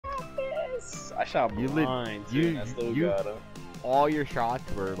I shot You blind too, and I still got him. all your shots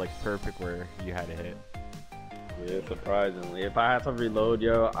were like perfect where you had to hit. Yeah, surprisingly. If I had to reload,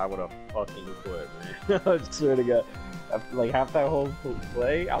 yo, I would have fucking quit, man. I swear to God. After, like, half that whole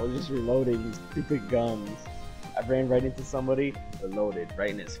play, I was just reloading these stupid guns. I ran right into somebody, reloaded, right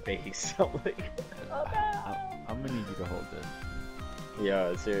in his face. I'm like, oh no! I'm gonna need you to hold this.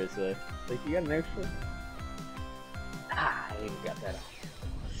 Yeah, seriously. Like, you got an extra? Ah, I ain't got that.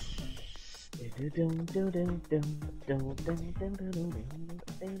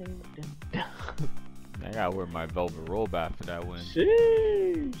 I gotta wear my velvet robe after that win.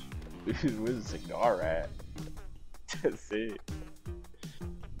 Sheesh! Where's the cigar at? That's it.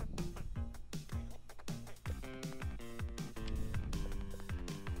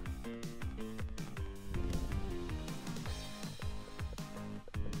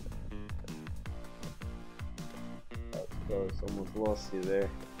 That's close. Almost lost you there.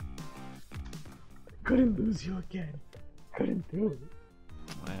 Couldn't lose you again. Couldn't do it.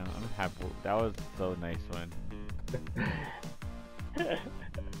 Man, I'm happy. That was so nice win. Let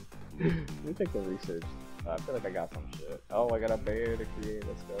me take the research. I feel like I got some shit. Oh, I got a bear to create.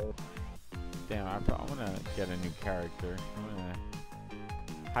 Let's go. Damn, I wanna get a new character.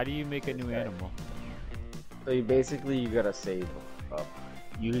 How do you make a new animal? So you basically gotta save up.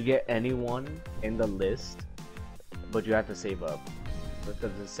 You can get anyone in the list, but you have to save up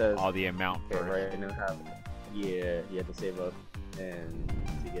because it says all the amount first. Right now, yeah, you have to save up and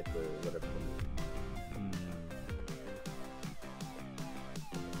to get the whatever.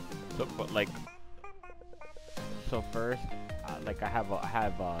 So, but like, so first, like I have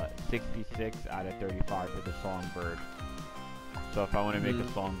 66 out of 35 for the songbird. So if I want to make a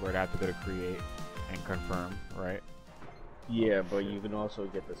songbird, I have to go to create and confirm, right? Yeah, but you can also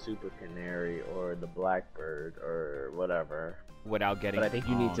get the super canary or the blackbird or whatever without getting. But I think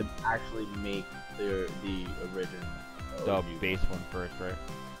you need to actually make the original. The base one first, right?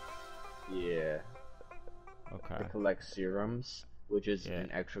 Yeah. Okay. To collect serums, which is an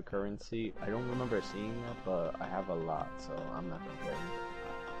extra currency. I don't remember seeing that, but I have a lot, so I'm not complaining.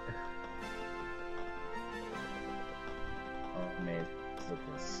 Oh man, it's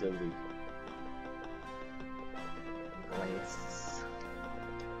looking silly. Glasses.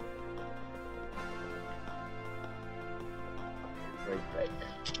 Right back.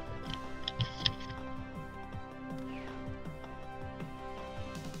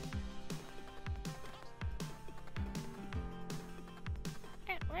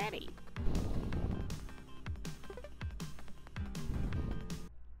 Ready.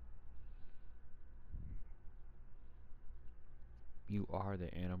 You are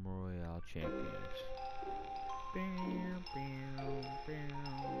the Animal Royale champions. Bam, bam, bam,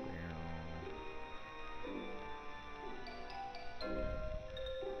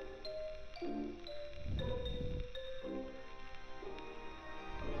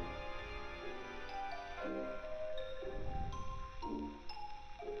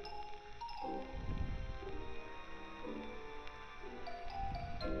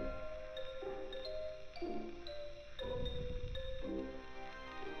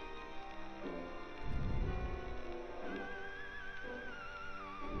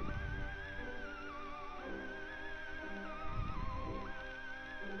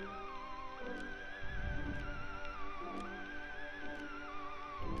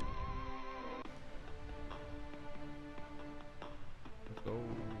 Let's go.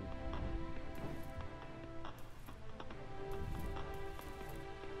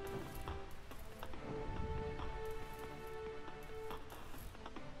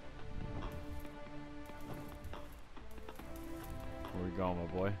 Where we going, my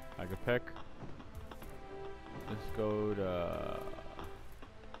boy? I can pick. Let's go to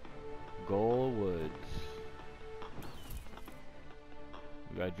Gold Woods.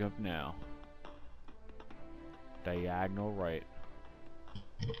 We gotta jump now. Diagonal right.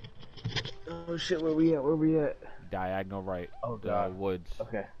 Oh shit, where we at? Where we at? Diagonal right. Oh god. Woods.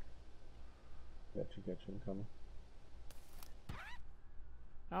 Okay. Got you, I'm coming.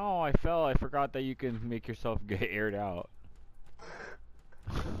 Oh, I fell. I forgot that you can make yourself get aired out.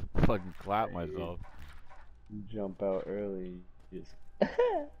 Fucking clap myself. You jump out early. Just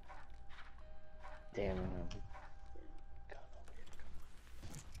damn it.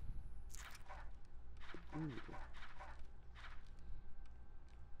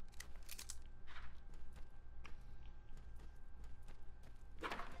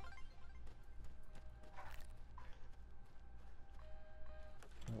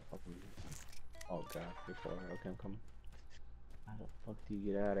 Oh god, before. Okay, I'm coming. How the fuck do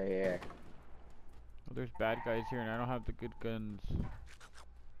you get out of here? Well, there's bad guys here and I don't have the good guns.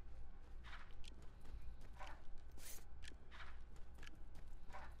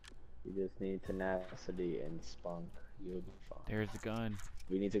 You just need tenacity and spunk. You'll be fine. There's the gun.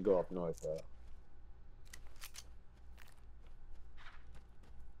 We need to go up north, though.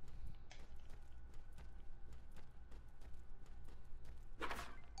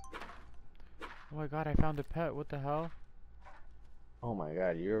 Oh my god, I found a pet. What the hell? Oh my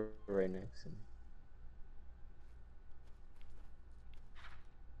god, you're right next to me.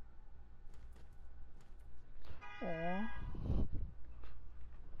 Aww.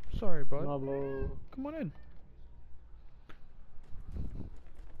 Sorry, bud. Mabo. Come on in.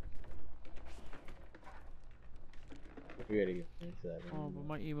 We gotta get into that. Oh, but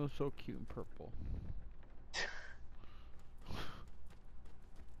my emo's so cute and purple.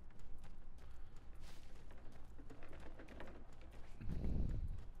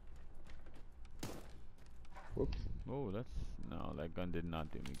 Whoops. Oh, that's... No, that gun did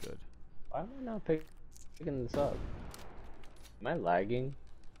not do me good. Why am I not picking this up? Am I lagging?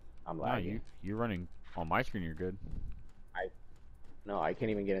 I'm lagging. Nah, you're running... On my screen, you're good. No, I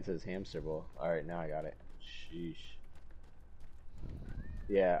can't even get into this hamster ball. Alright, now I got it. Sheesh.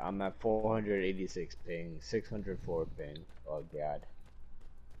 Yeah, I'm at 486 ping, 604 ping. Oh god.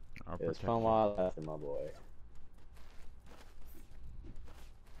 It was fun while I lasted, my boy.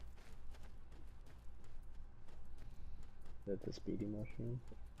 Is that the speedy mushroom?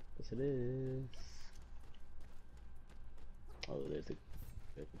 Yes, it is. Oh, there's a...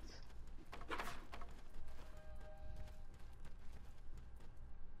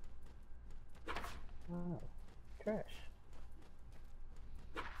 Wow. Trash.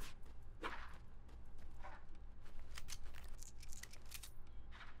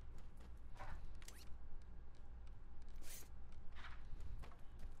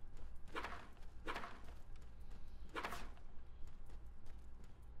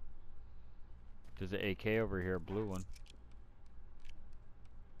 There's an AK over here, a blue one.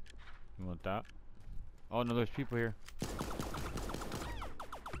 You want that? Oh no, there's people here.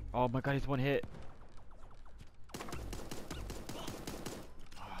 Oh my god, he's one hit.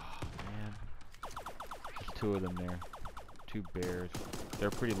 Oh man. There's two of them there. Two bears.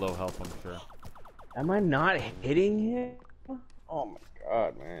 They're pretty low health, I'm sure. Am I not hitting him? Oh my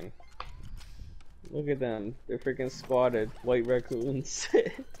god, man. Look at them. They're freaking spotted. White raccoons.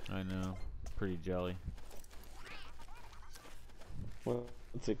 I know. Pretty jelly.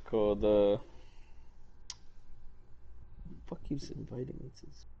 What's it called? Fuck keeps inviting me to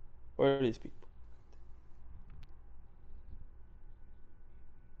this? Where are these people?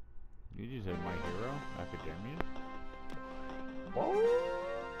 You just said My Hero Academia? What?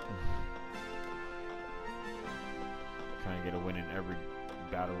 Trying to get a win in every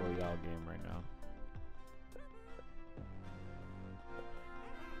Battle Royale game right now.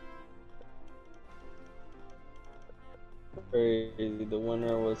 Crazy. The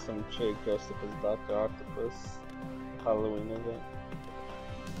winner was some chick dressed up as Dr. Octopus. Halloween event.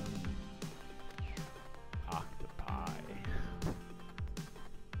 Octopi.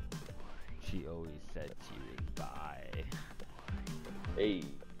 She always said she was bi. Hey.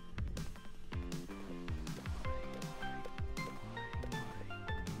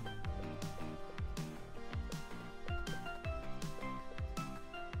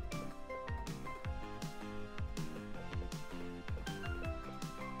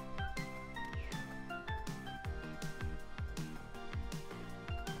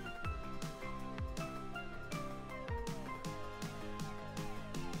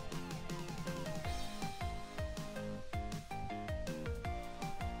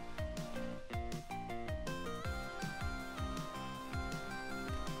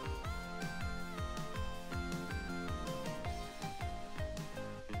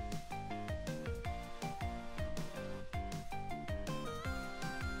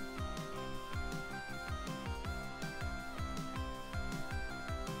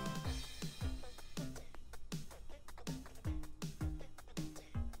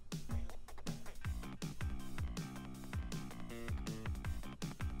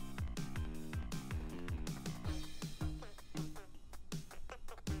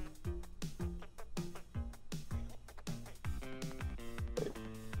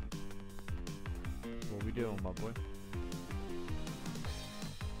 What we doing, my boy?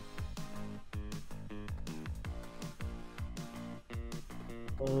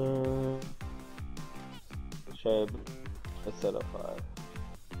 Try a set of 5.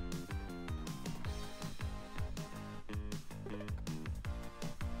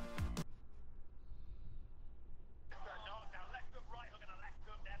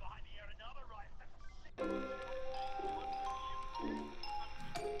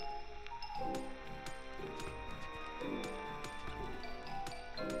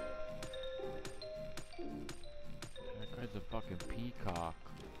 Peacock.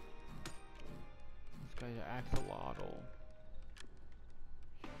 This guy's an axolotl.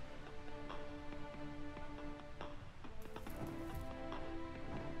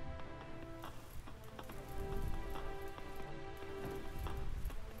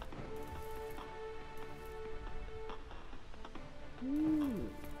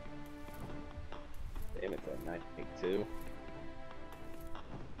 Damn, it's at 92.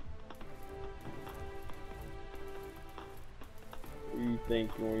 What are you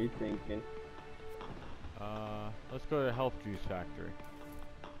thinking? What are you thinking? Let's go to the Health Juice Factory.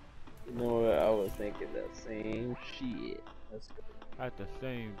 You know what? I was thinking that same shit. Let's go. At the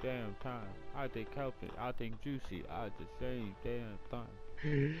same damn time. I think healthy, I think juicy, at the same damn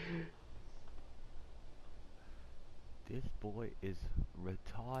time. This boy is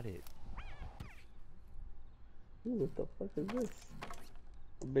retarded. Ooh, what the fuck is this?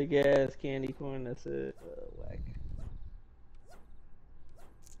 A big ass candy corn. That's it. Whack.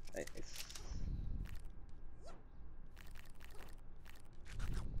 Nice.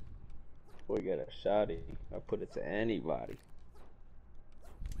 Boy got a shotty. I put it to anybody.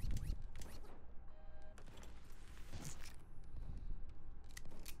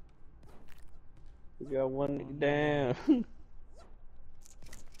 We got one nigga down.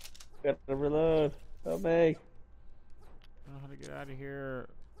 Gotta reload. Help me. I don't know how to get out of here.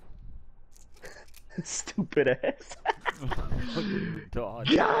 Stupid ass. Dog.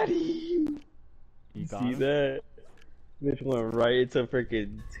 Got him. You got See him? that? Bitch went right into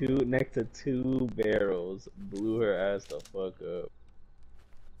freaking next to two barrels. Blew her ass the fuck up.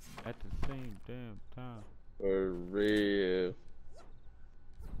 At the same damn time. For real.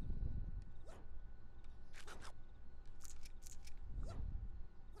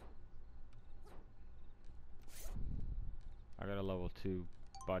 I got a level 2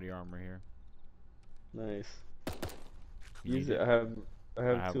 body armor here. Nice. You Use need it. I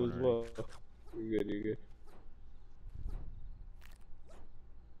have two one as already. well. You're good, you're good.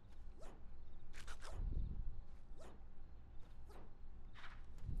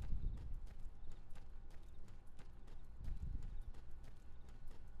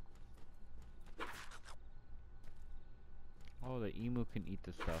 Oh, the emu can eat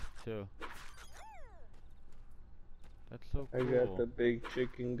the stuff too. That's so cool. I got the big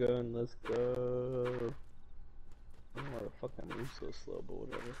chicken gun. Let's go. I don't know why the fuck I move so slow, but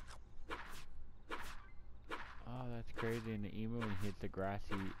whatever. Oh, that's crazy. And the emu, when he hits the grass,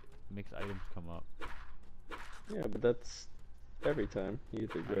 he makes items come up. Yeah, but that's every time you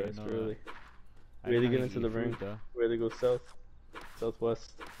hit the I didn't grass, know really. I We had to didn't get know into he the could eat ring. food, though. We had to go south.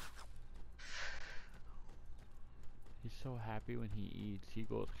 Southwest. He's so happy when he eats. He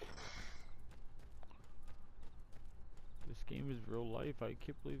goes. This game is real life. I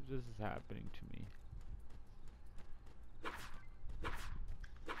can't believe this is happening to me.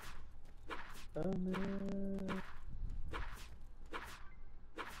 Oh man.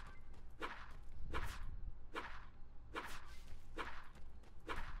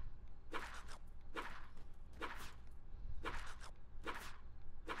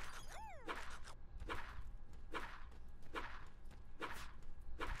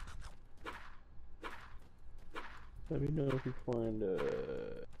 Let me know if you find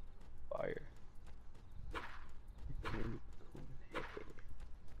fire. Candy corn.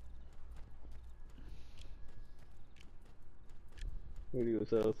 Way to go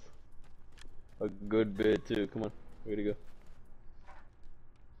south. A good bit too. Come on. Way to go.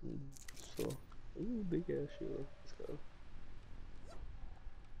 So, ooh, big ass shield. Let's go.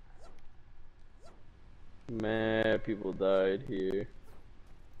 Mad people died here.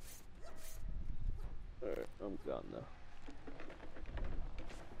 Alright, I'm gone now.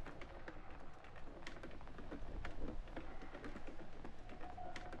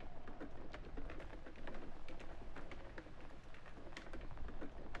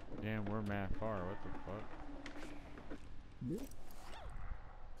 Damn, we're mad far. What the fuck? Yeah.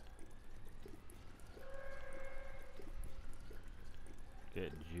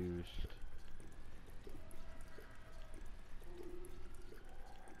 Get juiced.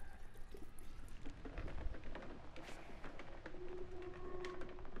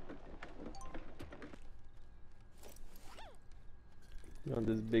 You want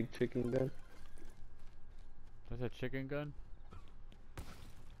this big chicken gun? That's a chicken gun?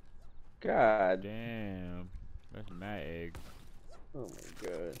 God. Damn. That's mad eggs. Oh my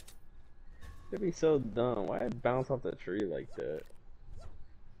god. That'd be so dumb. Why it bounce off the tree like that?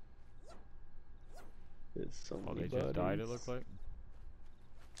 There's so Oh, many they just died, it bodies. looked like?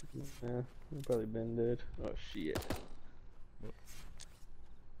 Yeah, they've probably been dead. Oh shit.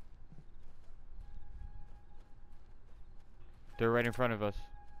 They're right in front of us.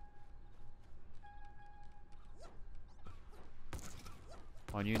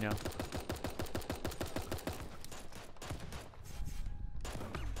 On you now.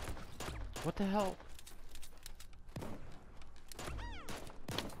 What the hell?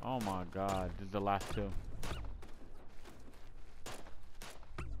 Oh my god, this is the last two.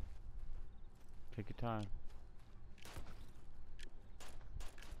 Take your time.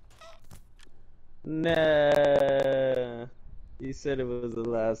 Nah. You said it was the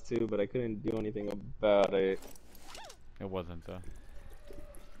last two, but I couldn't do anything about it. It wasn't though.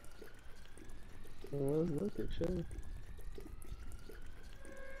 Well, let's look at you.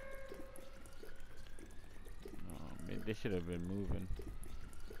 Oh, man, they should have been moving.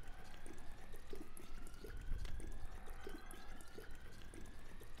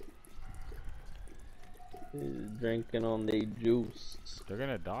 He's drinking on the juice. They're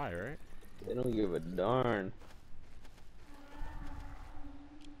gonna die, right? They don't give a darn.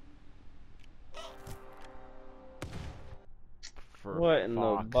 For What in the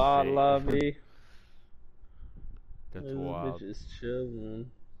fuck's bot sake. lobby? That's This wild. bitch is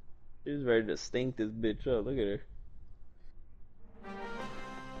chilling. She's ready to stink this bitch up. Look at her.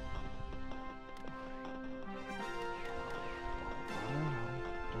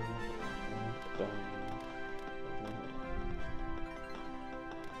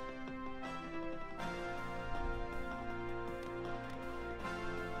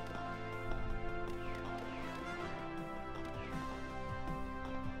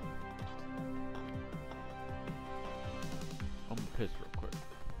 I'm gonna piss real quick.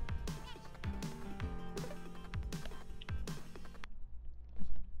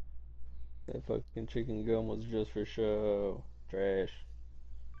 That fucking chicken gun was just for show. Trash.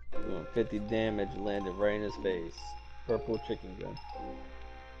 Doing 50 damage, landed right in his face. Purple chicken gun.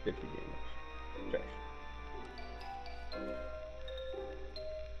 50 damage. Trash.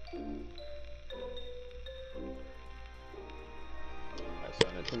 I saw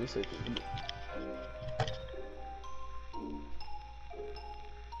that 26.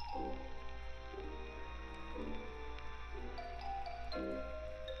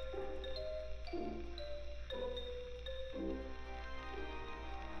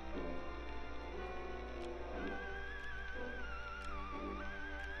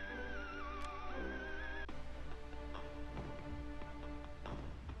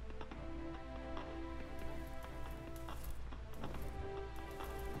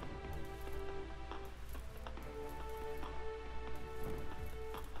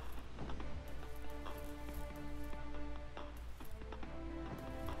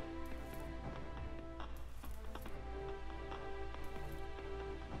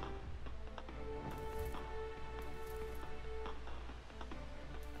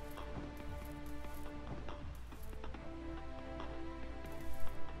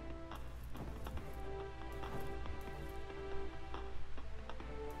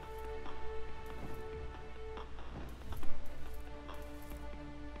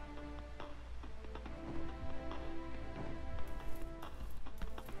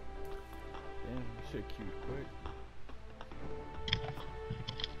 Damn, shit cute quick.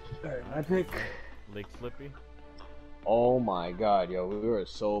 Alright, my pick. Lake Slippy. Oh my god, yo, we were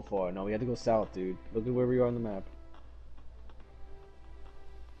so far. No, we had to go south, dude. Look at where we are on the map.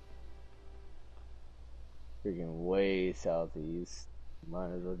 Freaking way southeast.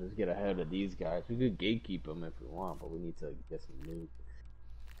 Might as well just get ahead of these guys. We could gatekeep them if we want, but we need to get some loot.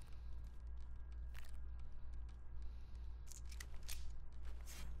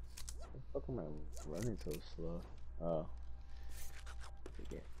 How the fuck am I running so slow? Oh.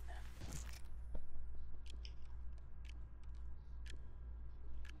 Forget.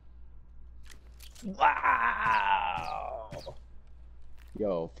 Wow!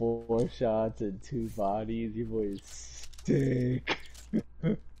 Yo, 4 shots and 2 bodies. You boys sick.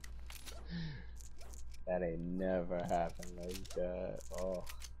 That ain't never happened like that. Oh.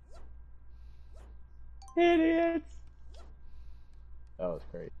 Idiots! That was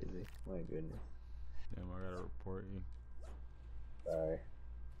crazy. My goodness. Damn, I gotta report you. Sorry.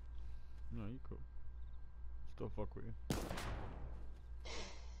 No, you cool. Still fuck with you.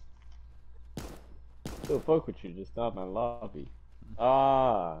 Still fuck with you, just not my lobby.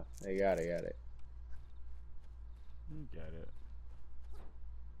 Ah, I got it, got it. You get it.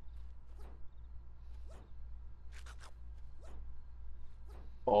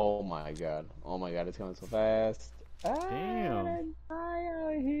 Oh my god. Oh my god, it's coming so fast. Damn. I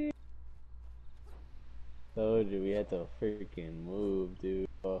out here. Told you we had to freaking move, dude.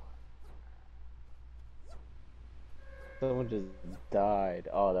 Oh. Someone just died.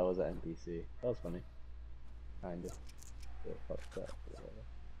 Oh, that was an NPC. That was funny. Kinda. Yeah, fuck that.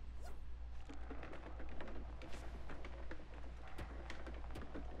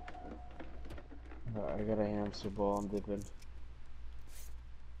 Alright, I got a hamster ball. I'm dipping.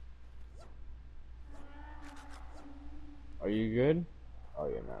 Are you good? Oh,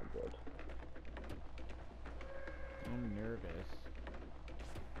 you're not good. I'm nervous.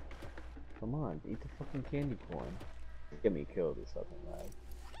 Come on, eat the fucking candy corn. Get me killed this fucking lag.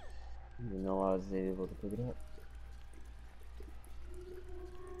 You know I was able to pick it up.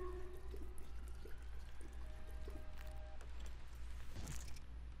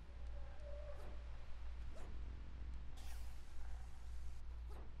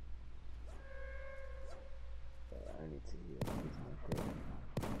 I need to heal. It's not good.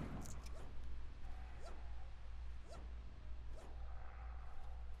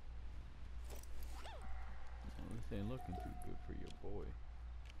 Well, this ain't looking too good for your boy.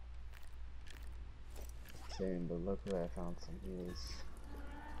 Same, but luckily I found some heals.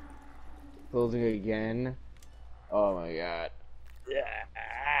 Building again. Oh my god. Yeah.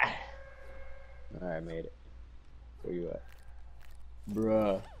 Alright, I made it. Where you at?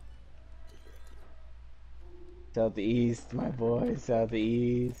 Bruh. Southeast, my boy.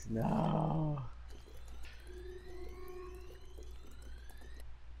 Southeast. No.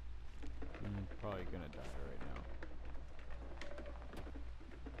 Probably gonna die right now.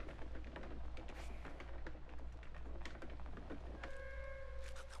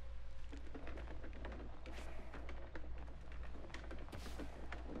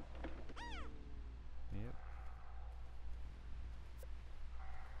 Yep.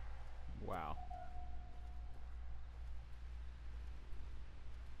 Wow.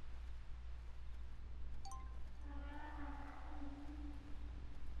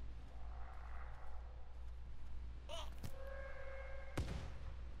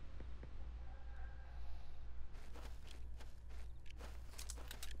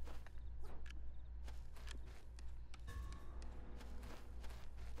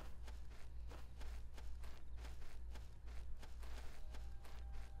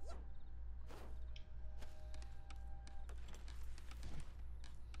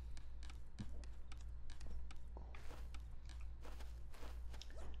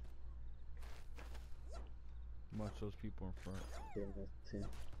 Watch those people in front. Yeah, that's him.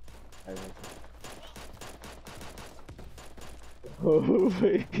 I like it. Oh,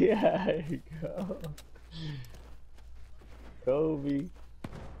 yeah, go. Kobe.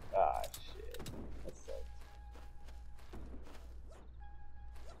 Ah, shit. That sucks.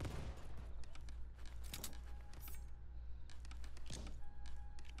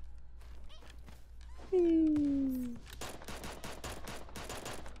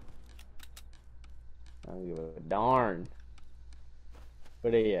 I don't give a darn.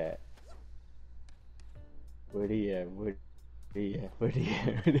 Where they at? Where they at? Where they at? Where they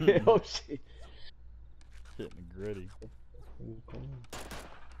at? Where they at? Oh shit. Getting gritty.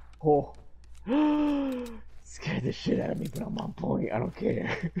 Oh. Scared the shit out of me, but I'm on point. I don't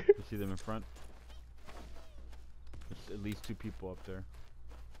care. You see them in front? There's at least 2 people up there.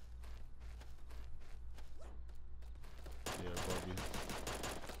 Yeah, above you.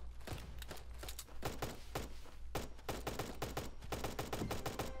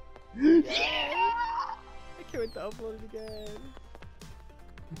 Yeah! I can't wait to upload it again.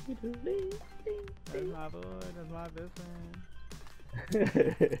 That's my boy, that's my best friend.